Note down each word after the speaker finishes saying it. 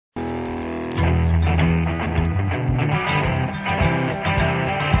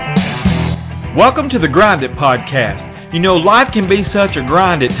Welcome to the Grind It Podcast. You know, life can be such a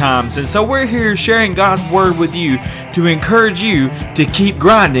grind at times, and so we're here sharing God's Word with you to encourage you to keep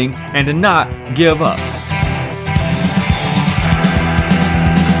grinding and to not give up.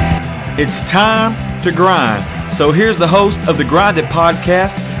 It's time to grind. So here's the host of the Grind It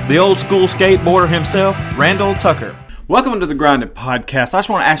Podcast, the old school skateboarder himself, Randall Tucker. Welcome to the Grind It Podcast. I just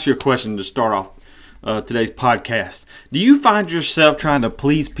want to ask you a question to start off today's podcast. Do you find yourself trying to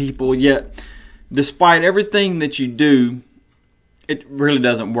please people, yet despite everything that you do, it really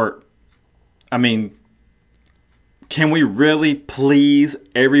doesn't work? I mean, can we really please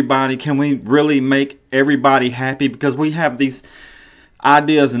everybody? Can we really make everybody happy? Because we have these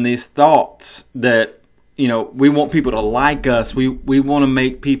ideas and these thoughts that, you know, we want people to like us. We want to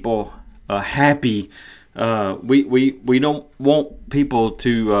make people happy. We don't want people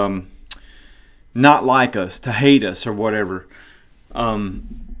to not like us, to hate us or whatever.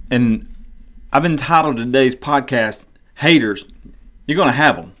 And I've entitled today's podcast, Haters. You're going to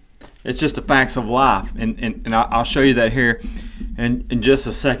have them. It's just the facts of life. And I'll show you that here in just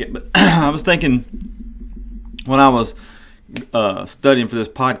a second. But I was thinking when I was studying for this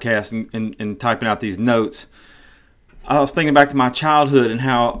podcast and typing out these notes, I was thinking back to my childhood and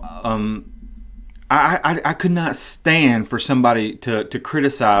how I could not stand for somebody to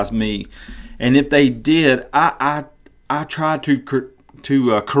criticize me. And if they did, I tried to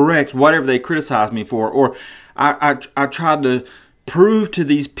correct whatever they criticized me for, or I tried to prove to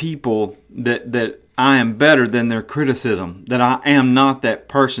these people that I am better than their criticism, that I am not that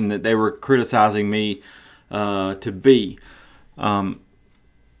person that they were criticizing me to be. And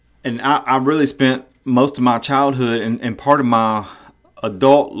I really spent most of my childhood and part of my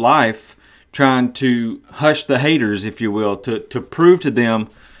adult life trying to hush the haters, if you will, to prove to them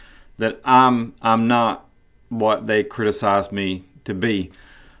that I'm not what they criticize me to be.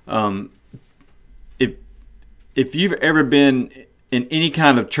 If you've ever been in any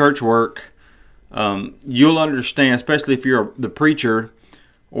kind of church work, you'll understand, especially if you're the preacher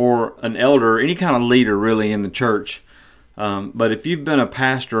or an elder, any kind of leader really in the church. But if you've been a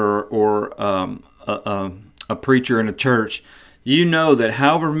pastor or a preacher in a church, you know that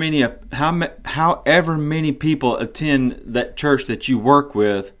however many people attend that church that you work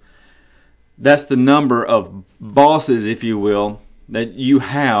with, that's the number of bosses, if you will, that you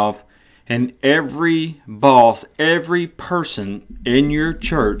have. And every boss, every person in your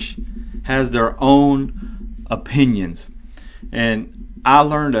church has their own opinions. And I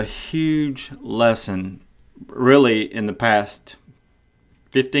learned a huge lesson really in the past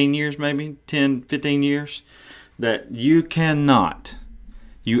 15 years, maybe 10, 15 years, that you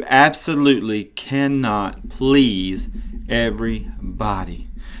absolutely cannot please everybody.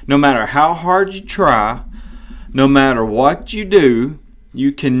 No matter how hard you try, no matter what you do,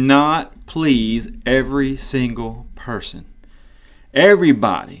 you cannot please every single person.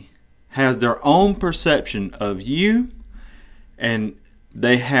 Everybody has their own perception of you, and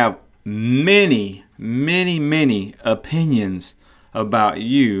they have many, many, many opinions about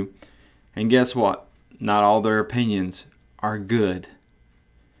you. And guess what? Not all their opinions are good.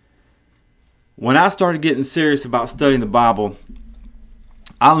 When I started getting serious about studying the Bible,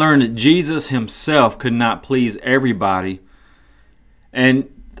 I learned that Jesus himself could not please everybody. And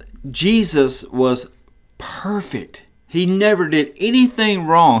Jesus was perfect. He never did anything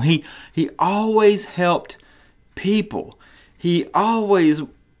wrong. He always helped people. He always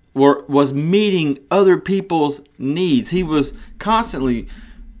was meeting other people's needs. He was constantly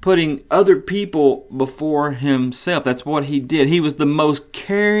putting other people before himself. That's what he did. He was the most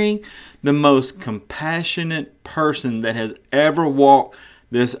caring, the most compassionate person that has ever walked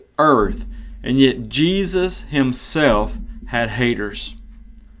this earth. And yet Jesus himself had haters.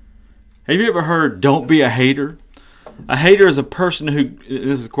 Have you ever heard, don't be a hater? A hater is a person who,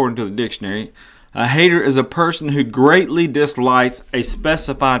 this is according to the dictionary, a hater is a person who greatly dislikes a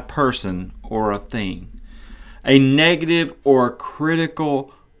specified person or a thing. A negative or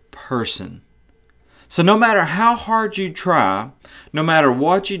critical person. So no matter how hard you try, no matter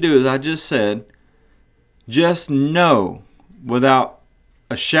what you do, as I just said, just know without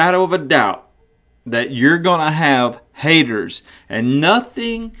a shadow of a doubt that you're going to have haters. And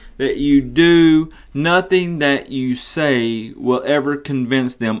nothing that you do, nothing that you say will ever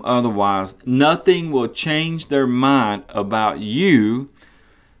convince them otherwise. Nothing will change their mind about you.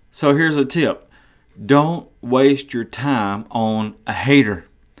 So here's a tip. Don't waste your time on a hater.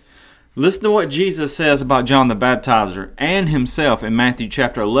 Listen to what Jesus says about John the Baptizer and himself in Matthew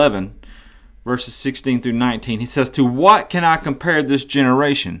chapter 11, verses 16 through 19. He says, "To what can I compare this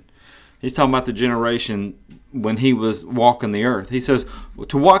generation?" He's talking about the generation when he was walking the earth. He says,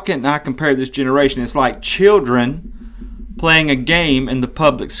 to what can I compare this generation? It's like children playing a game in the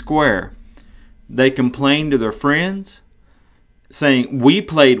public square. They complain to their friends, saying, we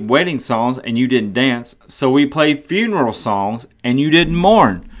played wedding songs and you didn't dance, so we played funeral songs and you didn't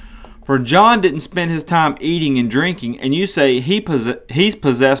mourn. For John didn't spend his time eating and drinking, and you say he's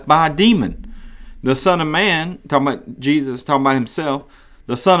possessed by a demon. The Son of Man, talking about Jesus, talking about himself,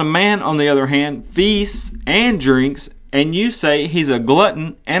 the Son of Man, on the other hand, feasts and drinks, and you say he's a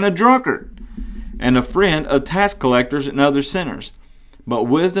glutton and a drunkard, and a friend of tax collectors and other sinners. But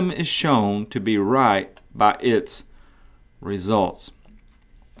wisdom is shown to be right by its results.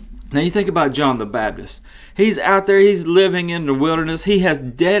 Now you think about John the Baptist. He's out there, he's living in the wilderness. He has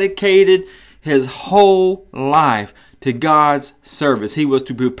dedicated his whole life to God's service. He was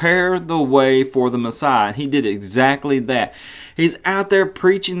to prepare the way for the Messiah. And he did exactly that. He's out there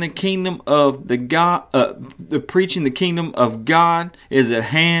preaching the kingdom of preaching the kingdom of God is at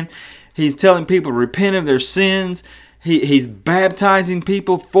hand. He's telling people to repent of their sins. He's baptizing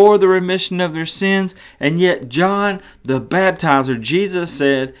people for the remission of their sins. And yet John the Baptizer, Jesus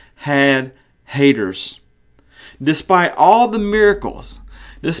said, had haters. Despite all the miracles,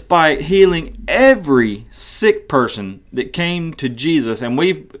 despite healing every sick person that came to Jesus, and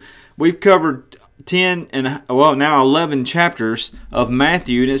we've covered 10 and now 11 chapters of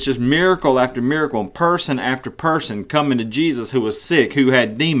Matthew, and it's just miracle after miracle, person after person coming to Jesus who was sick, who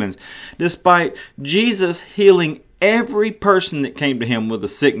had demons. Despite Jesus healing every person that came to him with a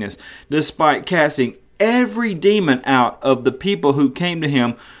sickness, despite casting every demon out of the people who came to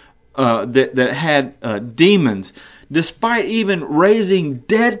him that had demons, despite even raising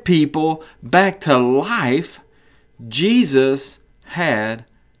dead people back to life, Jesus had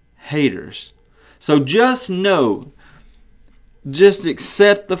haters. So just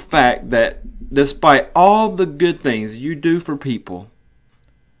accept the fact that despite all the good things you do for people,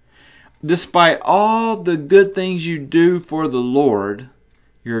 despite all the good things you do for the Lord,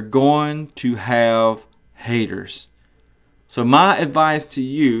 you're going to have haters. So my advice to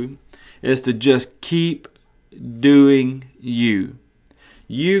you is to just keep doing you.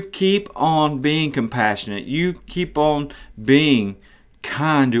 You keep on being compassionate. You keep on being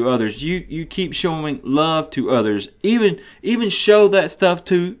kind to others. You keep showing love to others. Even show that stuff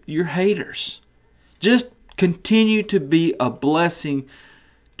to your haters. Just continue to be a blessing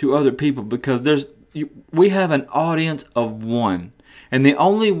to other people, because we have an audience of one. And the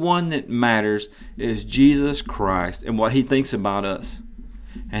only one that matters is Jesus Christ and what He thinks about us.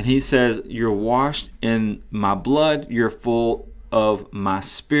 And He says, you're washed in my blood, you're full of my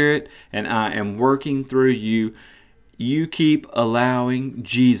Spirit, and I am working through you. You keep allowing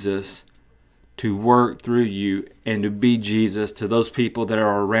Jesus to work through you and to be Jesus to those people that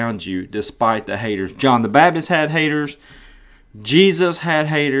are around you, despite the haters. John the Baptist had haters. Jesus had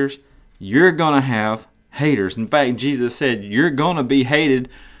haters. You're going to have haters. In fact, Jesus said, you're going to be hated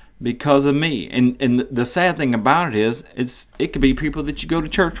because of me. And the sad thing about it is, it could be people that you go to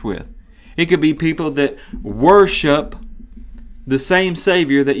church with. It could be people that worship the same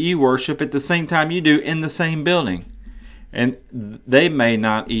Savior that you worship at the same time you do in the same building. And they may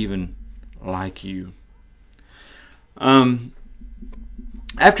not even like you.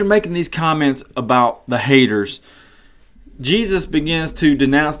 After making these comments about the haters, Jesus begins to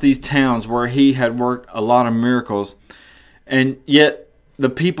denounce these towns where He had worked a lot of miracles, and yet the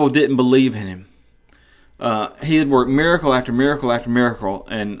people didn't believe in Him. He had worked miracle after miracle after miracle,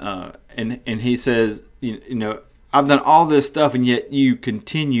 and He says, you know, I've done all this stuff, and yet you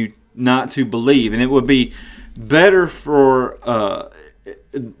continue not to believe. And it would be better for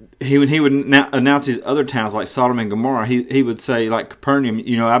he would announce these other towns like Sodom and Gomorrah. He would say, like Capernaum,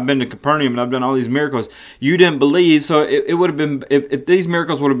 you know, I've been to Capernaum and I've done all these miracles. You didn't believe, so it would have been, if these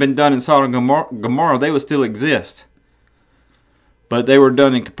miracles would have been done in Sodom and Gomorrah, they would still exist. But they were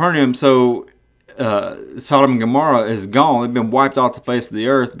done in Capernaum, so Sodom and Gomorrah is gone. They've been wiped off the face of the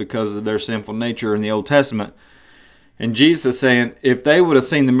earth because of their sinful nature in the Old Testament. And Jesus is saying, if they would have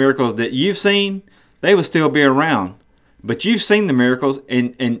seen the miracles that you've seen, they would still be around. But you've seen the miracles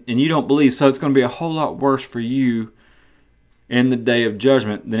and you don't believe, so it's going to be a whole lot worse for you in the day of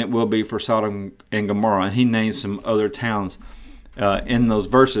judgment than it will be for Sodom and Gomorrah. And He names some other towns in those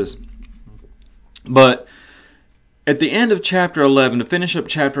verses. But at the end of chapter 11, to finish up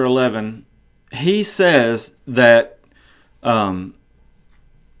chapter 11, He says that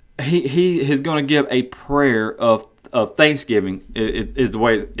he is going to give a prayer of thanksgiving. It is the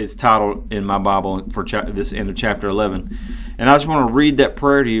way it's titled in my Bible for this end of chapter 11. And I just want to read that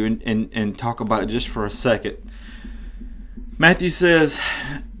prayer to you and talk about it just for a second. Matthew says,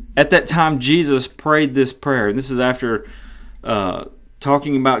 at that time, Jesus prayed this prayer. This is after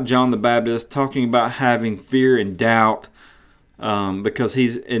talking about John the Baptist, talking about having fear and doubt because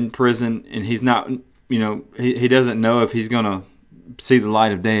he's in prison and he's not, he doesn't know if he's going to see the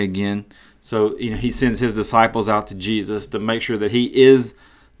light of day again. So, he sends his disciples out to Jesus to make sure that he is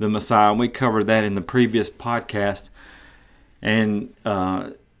the Messiah. And we covered that in the previous podcast. And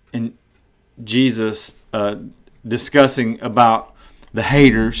Jesus discussing about the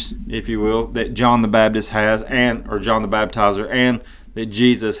haters, if you will, that John the Baptist has, or John the Baptizer, and that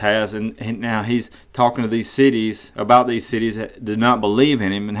Jesus has. And now he's talking to these cities, about these cities that did not believe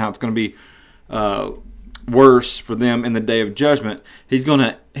in him, and how it's going to be worse for them in the day of judgment. He's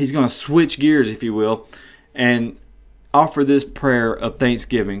gonna switch gears, if you will, and offer this prayer of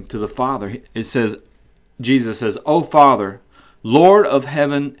thanksgiving to the Father. It says, Jesus says, "O Father, Lord of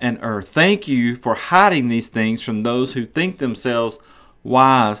heaven and earth, thank you for hiding these things from those who think themselves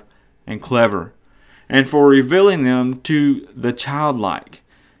wise and clever, and for revealing them to the childlike.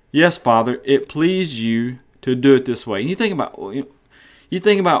 Yes, Father, it pleased you to do it this way." And you think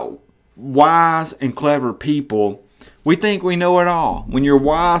about wise and clever people. We think we know it all. When you're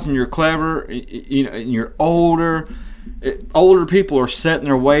wise and you're clever, and you're older people are set in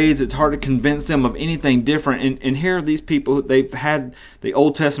their ways. It's hard to convince them of anything different. And here are these people, they've had the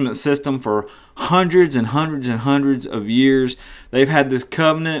Old Testament system for hundreds and hundreds and hundreds of years. They've had this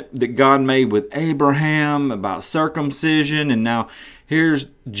covenant that God made with Abraham about circumcision, and now here's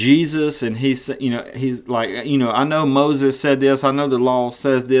Jesus, and he's like, I know Moses said this, I know the law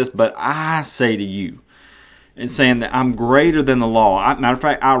says this, but I say to you, and saying that I'm greater than the law. Matter of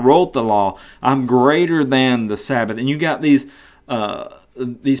fact, I wrote the law. I'm greater than the Sabbath. And you got these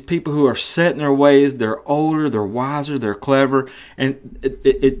people who are set in their ways. They're older, they're wiser, they're clever. And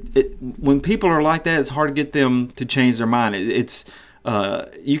when people are like that, it's hard to get them to change their mind.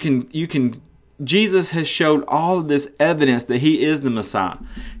 Jesus has showed all of this evidence that he is the Messiah.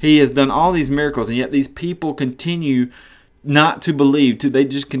 He has done all these miracles, and yet these people continue not to believe. They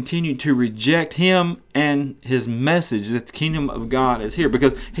just continue to reject him and his message that the kingdom of God is here,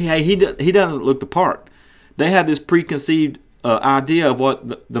 because he doesn't look the part. They have this preconceived idea of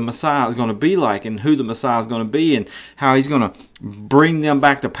what the Messiah is going to be like, and who the Messiah is going to be, and how he's going to bring them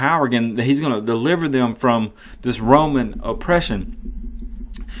back to power again, that he's going to deliver them from this Roman oppression.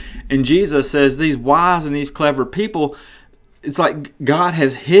 And Jesus says these wise and these clever people, it's like God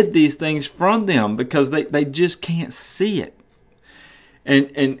has hid these things from them because they just can't see it.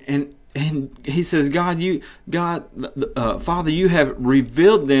 And he says, Father, you have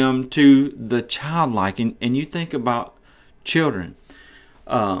revealed them to the childlike. And you think about children.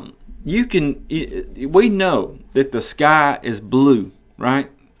 We know that the sky is blue,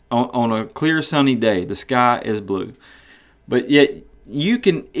 right? On a clear sunny day, the sky is blue. But yet you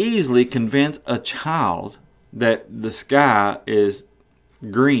can easily convince a child that the sky is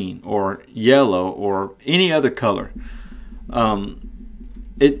green or yellow or any other color.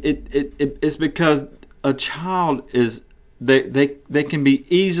 It's because a child is they can be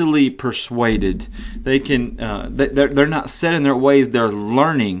easily persuaded. They can they're not set in their ways. They're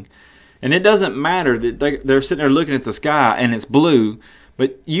learning, and it doesn't matter that they're sitting there looking at the sky and it's blue,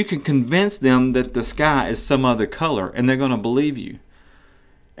 but you can convince them that the sky is some other color, and they're going to believe you.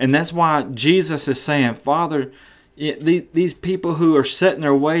 And that's why Jesus is saying, Father, these people who are set in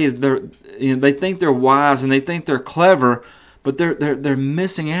their ways, they think they're wise and they think they're clever, but they're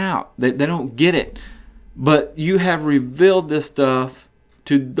missing out. They don't get it. But you have revealed this stuff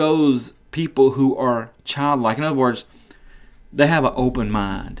to those people who are childlike. In other words, they have an open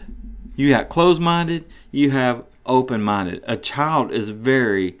mind. You got closed-minded, you have open-minded. A child is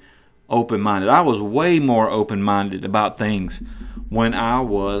very open-minded. I was way more open-minded about things when I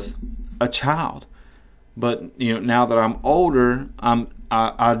was a child. But now that I'm older,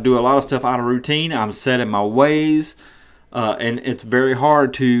 I do a lot of stuff out of routine. I'm set in my ways, and it's very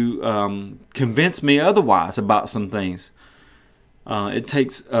hard to convince me otherwise about some things. It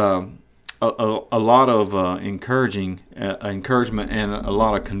takes a lot of encouragement and a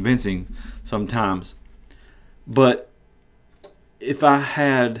lot of convincing sometimes. But if I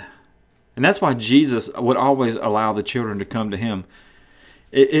had, and that's why Jesus would always allow the children to come to him.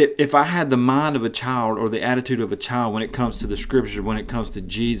 If I had the mind of a child or the attitude of a child when it comes to the Scripture, when it comes to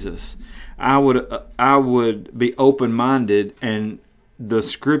Jesus, I would be open-minded, and the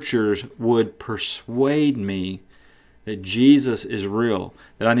Scriptures would persuade me that Jesus is real,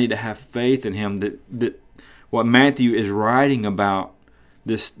 that I need to have faith in him, that what Matthew is writing about,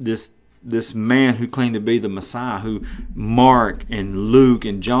 this man who claimed to be the Messiah, who Mark and Luke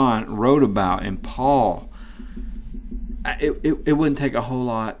and John wrote about, and Paul, it wouldn't take a whole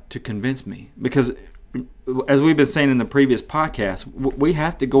lot to convince me, because as we've been saying in the previous podcast, we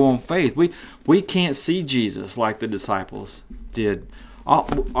have to go on faith. We can't see Jesus like the disciples did.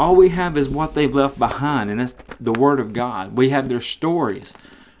 All we have is what they've left behind, and that's the Word of God. We have their stories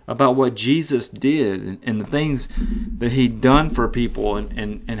about what Jesus did and the things that He'd done for people,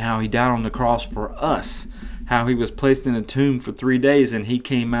 and how He died on the cross for us, how He was placed in a tomb for 3 days and He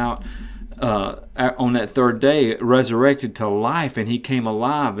came out on that third day resurrected to life, and He came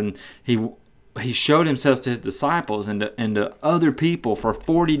alive, and He showed Himself to His disciples and to other people for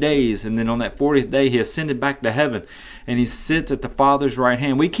 40 days, and then on that 40th day He ascended back to heaven, and He sits at the Father's right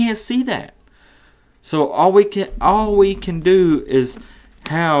hand. We can't see that. So all we can do is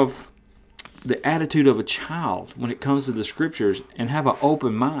have the attitude of a child when it comes to the Scriptures, and have an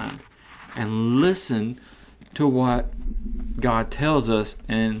open mind and listen to what God tells us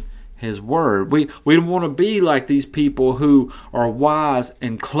in His Word. We don't want to be like these people who are wise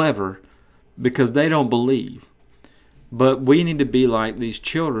and clever because they don't believe. But we need to be like these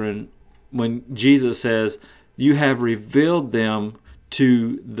children when Jesus says, you have revealed them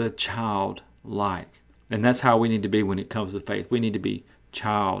to the childlike. And that's how we need to be when it comes to faith. We need to be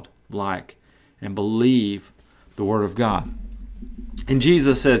childlike and believe the Word of God. And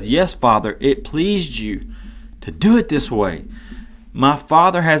Jesus says, yes, Father, it pleased you to do it this way. My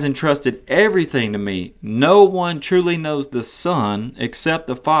Father has entrusted everything to me. No one truly knows the Son except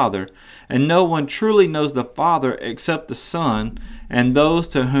the Father, and no one truly knows the Father except the Son, and those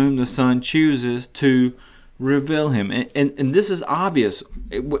to whom the Son chooses to reveal Him. And this is obvious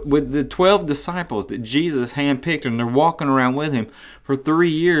with the 12 disciples that Jesus handpicked, and they're walking around with Him for 3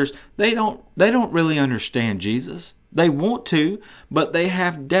 years. They don't really understand Jesus. They want to, but they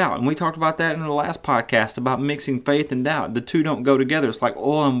have doubt. And we talked about that in the last podcast about mixing faith and doubt. The two don't go together. It's like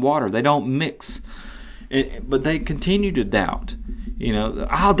oil and water. They don't mix. But they continue to doubt.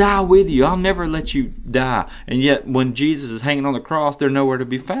 I'll die with you. I'll never let you die. And yet when Jesus is hanging on the cross, they're nowhere to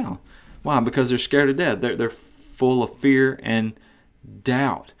be found. Why? Because they're scared to death. They're full of fear and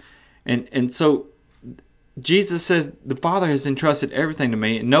doubt. And so Jesus says, the Father has entrusted everything to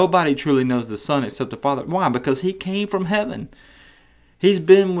me, and nobody truly knows the Son except the Father. Why? Because He came from heaven. He's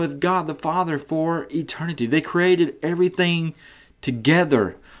been with God the Father for eternity. They created everything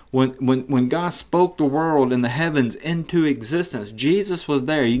together. When God spoke the world and the heavens into existence, Jesus was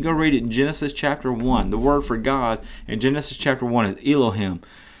there. You can go read it in Genesis chapter 1. The word for God in Genesis chapter 1 is Elohim.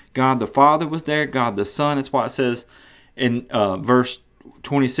 God the Father was there. God the Son. That's why it says in verse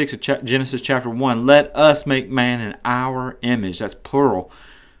 26 of Genesis chapter 1, let us make man in our image. That's plural.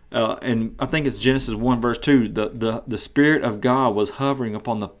 And I think it's Genesis 1 verse 2. The Spirit of God was hovering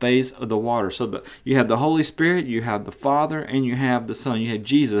upon the face of the water. So you have the Holy Spirit, you have the Father, and you have the Son. You have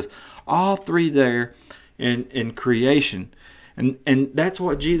Jesus. All three there in creation. And that's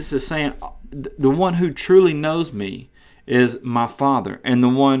what Jesus is saying. The one who truly knows me is my Father. And the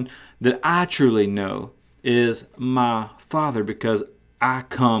one that I truly know is my Father, because I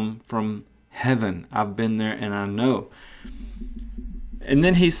come from heaven. I've been there and I know. And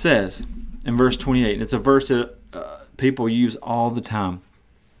then He says in verse 28, and it's a verse that people use all the time.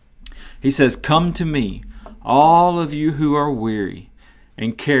 He says, come to me, all of you who are weary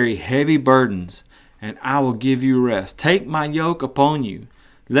and carry heavy burdens, and I will give you rest. Take my yoke upon you.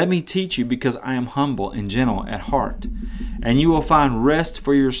 Let me teach you, because I am humble and gentle at heart. And you will find rest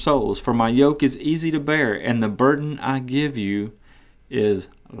for your souls, for my yoke is easy to bear, and the burden I give you is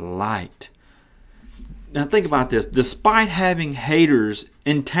light. Now think about this. Despite having haters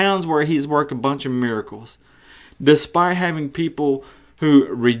in towns where He's worked a bunch of miracles, despite having people who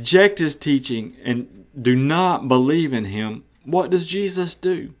reject His teaching and do not believe in Him, what does Jesus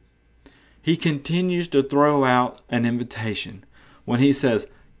do? He continues to throw out an invitation when He says,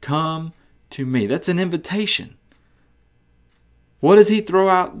 come to me. That's an invitation. What does He throw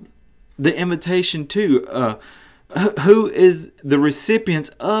out the invitation to? Who is the recipients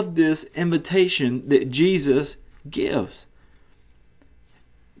of this invitation that Jesus gives?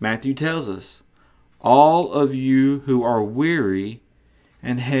 Matthew tells us, all of you who are weary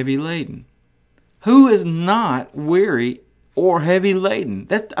and heavy laden. Who is not weary or heavy laden?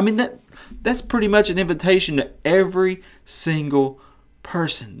 That's pretty much an invitation to every single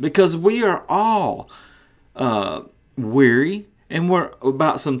person, because we are all weary and we're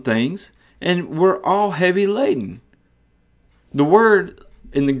about some things. And we're all heavy laden. The word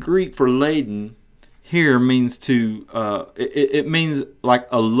in the Greek for laden here means it means like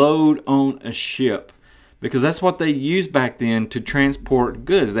a load on a ship. Because that's what they used back then to transport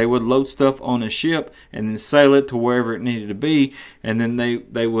goods. They would load stuff on a ship and then sail it to wherever it needed to be. And then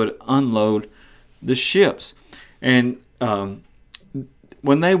they would unload the ships. And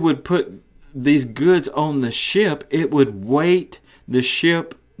when they would put these goods on the ship, it would weight the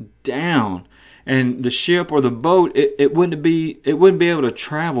ship down, and the ship or the boat it wouldn't be able to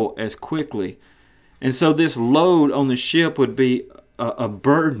travel as quickly. And so this load on the ship would be a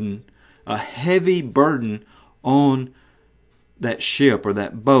burden, a heavy burden on that ship or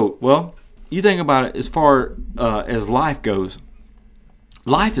that boat. Well, you think about it as far as life goes.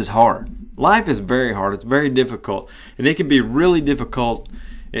 Life is hard. Life is very hard. It's very difficult, and it can be really difficult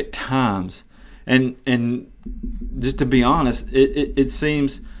at times. And just to be honest, it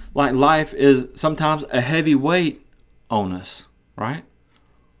seems like life is sometimes a heavy weight on us, right?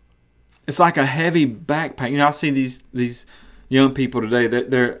 It's like a heavy backpack. I see these young people today that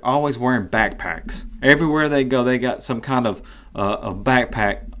they're always wearing backpacks. Everywhere they go, they got some kind of a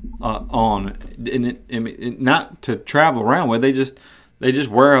backpack on, and not to travel around with. They just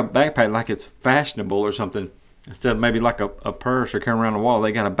wear a backpack like it's fashionable or something. Instead of maybe like a purse or carrying around a wall,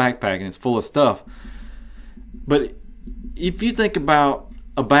 they got a backpack and it's full of stuff. But if you think about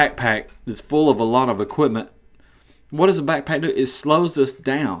a backpack that's full of a lot of equipment, what does a backpack do? It slows us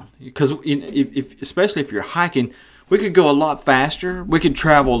down. Because especially if you're hiking, we could go a lot faster. We could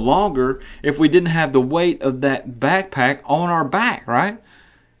travel longer if we didn't have the weight of that backpack on our back, right?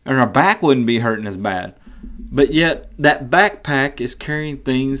 And our back wouldn't be hurting as bad. But yet that backpack is carrying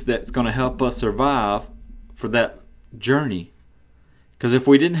things that's going to help us survive for that journey. Because if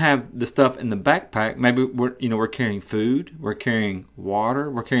we didn't have the stuff in the backpack, maybe we're carrying food, we're carrying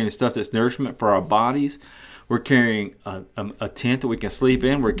water, we're carrying the stuff that's nourishment for our bodies, we're carrying a tent that we can sleep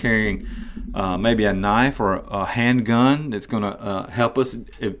in, we're carrying maybe a knife or a handgun that's going to help us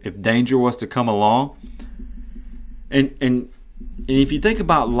if danger was to come along. And if you think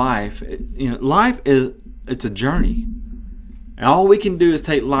about life, life it's a journey, and all we can do is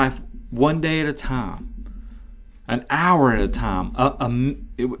take life one day at a time. An hour at a time.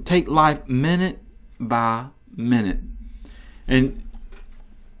 It would take life minute by minute. And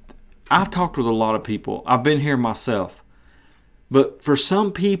I've talked with a lot of people. I've been here myself. But for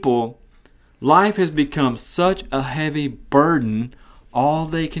some people, life has become such a heavy burden, all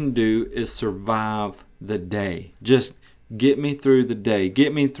they can do is survive the day. Just get me through the day.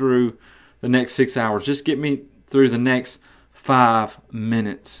 Get me through the next 6 hours. Just get me through the next 5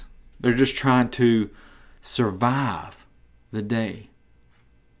 minutes. They're just trying to survive the day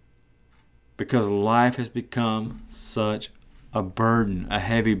because life has become such a burden, a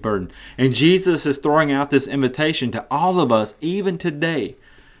heavy burden. And Jesus is throwing out this invitation to all of us, even today,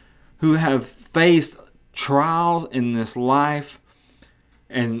 who have faced trials in this life,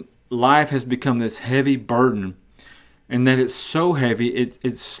 and life has become this heavy burden, and that it's so heavy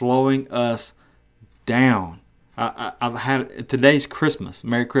it's slowing us down. I've had today's Christmas.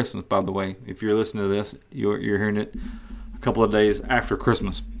 Merry Christmas, by the way. If you're listening to this, you're hearing it a couple of days after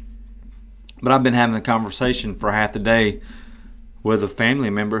Christmas. But I've been having a conversation for half the day with a family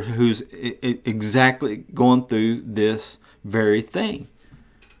member who's exactly going through this very thing.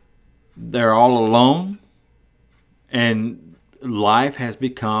 They're all alone, and life has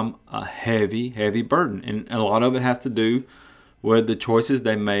become a heavy, heavy burden. And a lot of it has to do with the choices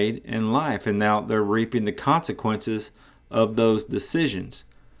they made in life, and now they're reaping the consequences of those decisions.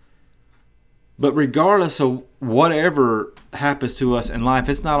 But regardless of whatever happens to us in life,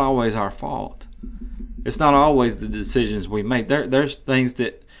 it's not always our fault. It's not always the decisions we make. There's things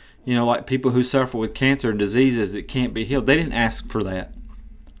that, like people who suffer with cancer and diseases that can't be healed. They didn't ask for that.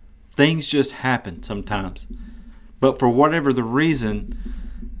 Things just happen sometimes. But for whatever the reason,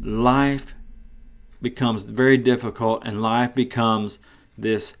 life becomes very difficult, and life becomes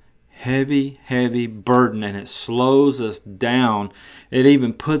this heavy, heavy burden, and it slows us down. It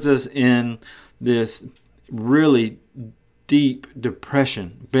even puts us in this really deep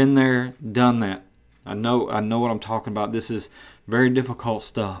depression. Been there, done that. I know what I'm talking about. This is very difficult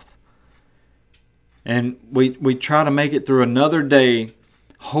stuff. And we try to make it through another day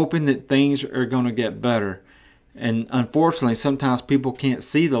hoping that things are going to get better. And unfortunately, sometimes people can't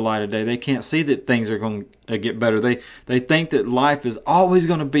see the light of day. They can't see that things are going to get better. They think that life is always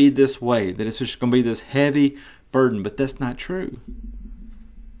going to be this way, that it's just going to be this heavy burden. But that's not true.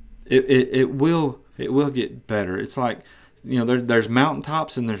 It will get better. It's like, there's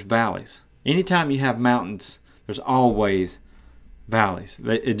mountaintops and there's valleys. Anytime you have mountains, there's always valleys.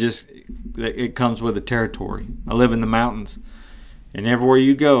 It comes with the territory. I live in the mountains, and everywhere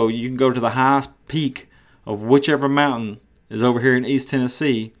you can go to the highest peak of whichever mountain is over here in East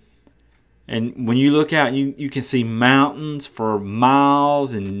Tennessee, and when you look out, you can see mountains for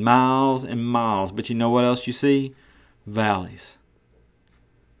miles and miles and miles. But you know what else you see? Valleys.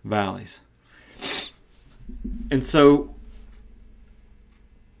 And so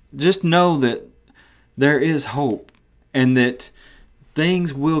just know that there is hope and that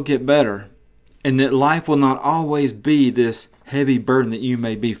things will get better and that life will not always be this heavy burden that you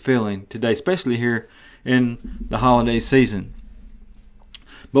may be feeling today, especially here in the holiday season.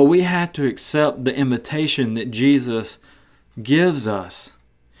 But we have to accept the invitation that Jesus gives us.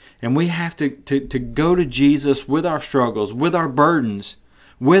 And we have to go to Jesus with our struggles, with our burdens,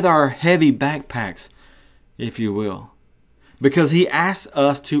 with our heavy backpacks, if you will. Because He asks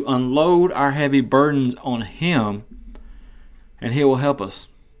us to unload our heavy burdens on Him, and He will help us.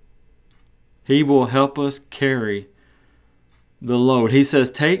 He will help us carry the load. He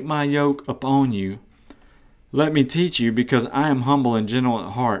says, "Take my yoke upon you. Let me teach you, because I am humble and gentle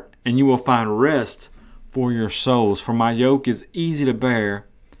at heart, and you will find rest for your souls. For my yoke is easy to bear,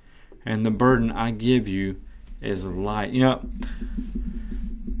 and the burden I give you is light." You know,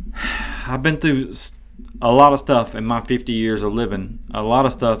 I've been through a lot of stuff in my 50 years of living. A lot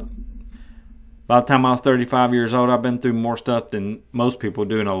of stuff. By the time I was 35 years old, I've been through more stuff than most people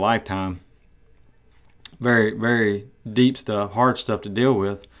do in a lifetime. Very, very deep stuff, hard stuff to deal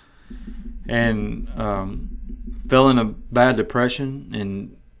with. And fell in a bad depression,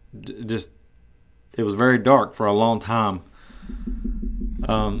 and just, it was very dark for a long time.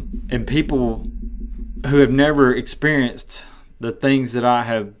 And people who have never experienced the things that I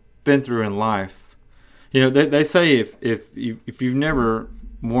have been through in life, you know, they say if you've never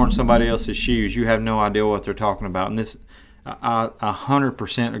worn somebody else's shoes, you have no idea what they're talking about. And this, I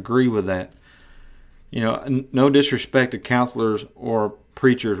 100% agree with that. You know, no disrespect to counselors or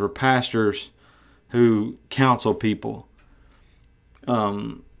preachers or pastors who counsel people.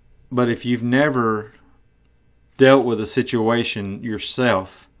 But if you've never dealt with a situation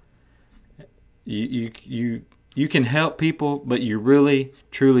yourself, you can help people, but you really,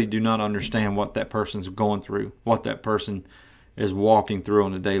 truly do not understand what that person's going through, what that person is walking through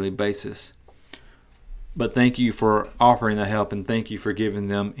on a daily basis. But thank you for offering the help, and thank you for giving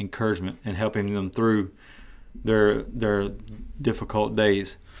them encouragement and helping them through their difficult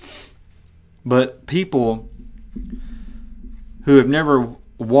days. But people who have never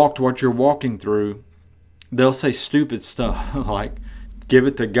walked what you're walking through, they'll say stupid stuff like, "Give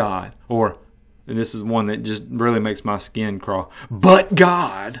it to God," or, and this is one that just really makes my skin crawl, "But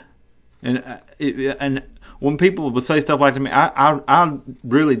God." And when people would say stuff like that to me, I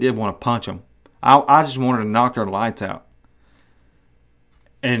really did want to punch them. I just wanted to knock their lights out.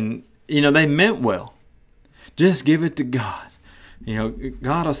 And, you know, they meant well. Just give it to God. You know,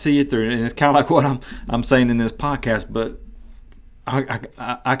 God will see it through. And it's kind of like what I'm saying in this podcast, but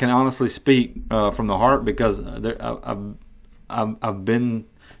I can honestly speak from the heart, because I've been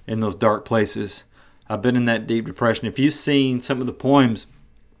in those dark places. I've been in that deep depression. If you've seen some of the poems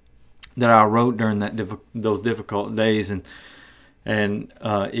that I wrote during those difficult days, and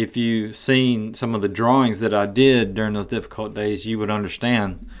if you've seen some of the drawings that I did during those difficult days, you would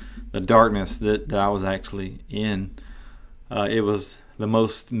understand the darkness that I was actually in. It was the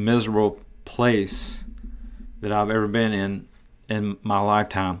most miserable place that I've ever been in my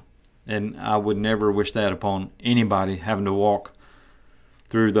lifetime. And I would never wish that upon anybody, having to walk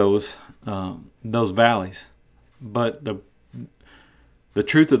through those valleys. But the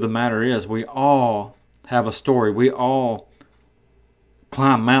truth of the matter is, we all have a story. We all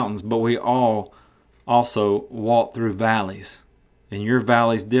climb mountains, but we all also walk through valleys. And your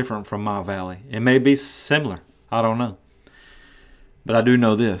valley's different from my valley. It may be similar. I don't know. But I do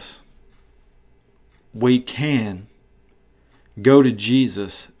know this. We can go to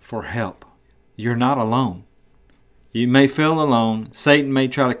Jesus for help. You're not alone. You may feel alone. Satan may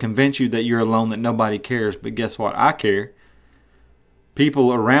try to convince you that you're alone, that nobody cares. But guess what? I care.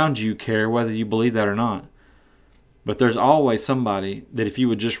 People around you care, whether you believe that or not. But there's always somebody that if you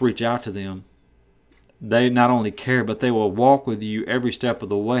would just reach out to them, they not only care, but they will walk with you every step of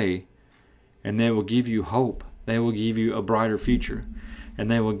the way, and they will give you hope. They will give you a brighter future, and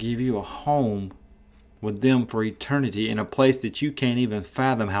they will give you a home with them for eternity in a place that you can't even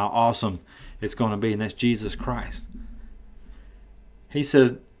fathom how awesome it's going to be, and that's Jesus Christ. He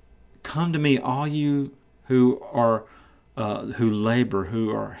says, "Come to me, all you who labor, who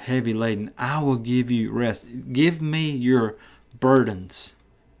are heavy laden. I will give you rest." Give me your burdens.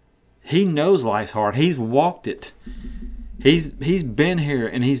 He knows life's hard. He's walked it. He's been here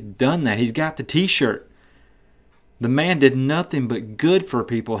and he's done that. He's got the t-shirt. The man did nothing but good for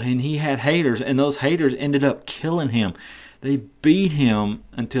people, and he had haters, and those haters ended up killing him. They beat him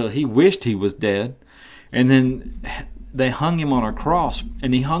until he wished he was dead, and then they hung him on a cross,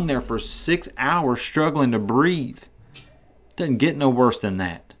 and he hung there for 6 hours struggling to breathe. Doesn't get no worse than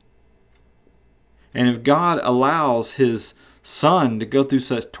that. And if God allows His Son to go through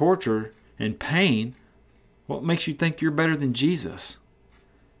such torture and pain, what makes you think you're better than Jesus?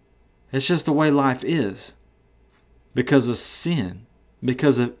 It's just the way life is. Because of sin,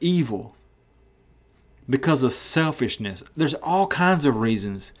 because of evil, because of selfishness. There's all kinds of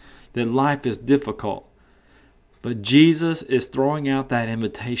reasons that life is difficult. But Jesus is throwing out that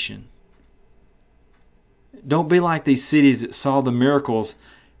invitation. Don't be like these cities that saw the miracles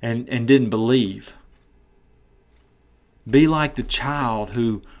and didn't believe. Be like the child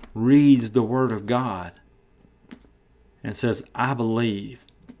who reads the Word of God and says, I believe.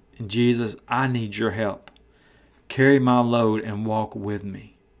 And Jesus, I need your help. Carry my load and walk with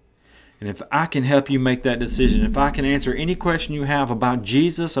me. And if I can help you make that decision, if I can answer any question you have about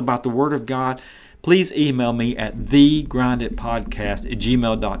Jesus, about the Word of God, please email me at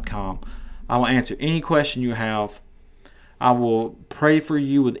thegrinditpodcast@gmail.com. I will answer any question you have. I will pray for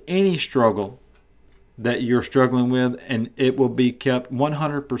you with any struggle that you're struggling with, and it will be kept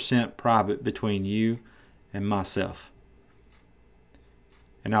 100% private between you and myself.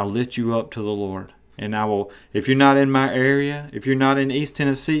 And I'll lift you up to the Lord. And I will, if you're not in my area, if you're not in East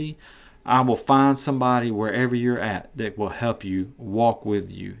Tennessee, I will find somebody wherever you're at that will help you, walk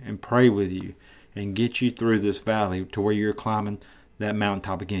with you, and pray with you, and get you through this valley to where you're climbing that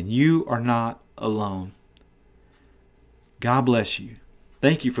mountaintop again. You are not alone. God bless you.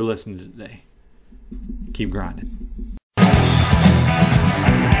 Thank you for listening today. Keep grinding.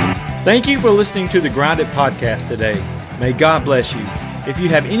 Thank you for listening to the Grind It Podcast today. May God bless you. If you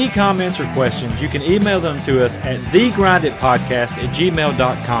have any comments or questions, you can email them to us at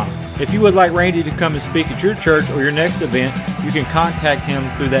thegrinditpodcast@gmail.com. If you would like Randy to come and speak at your church or your next event, you can contact him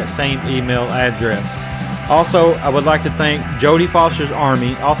through that same email address. Also, I would like to thank Jody Foster's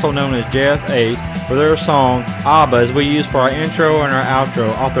Army, also known as JFA, for their song Abba, as we use for our intro and our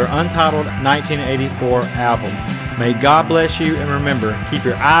outro off their untitled 1984 album. May God bless you, and remember, keep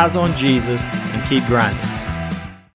your eyes on Jesus and keep grinding.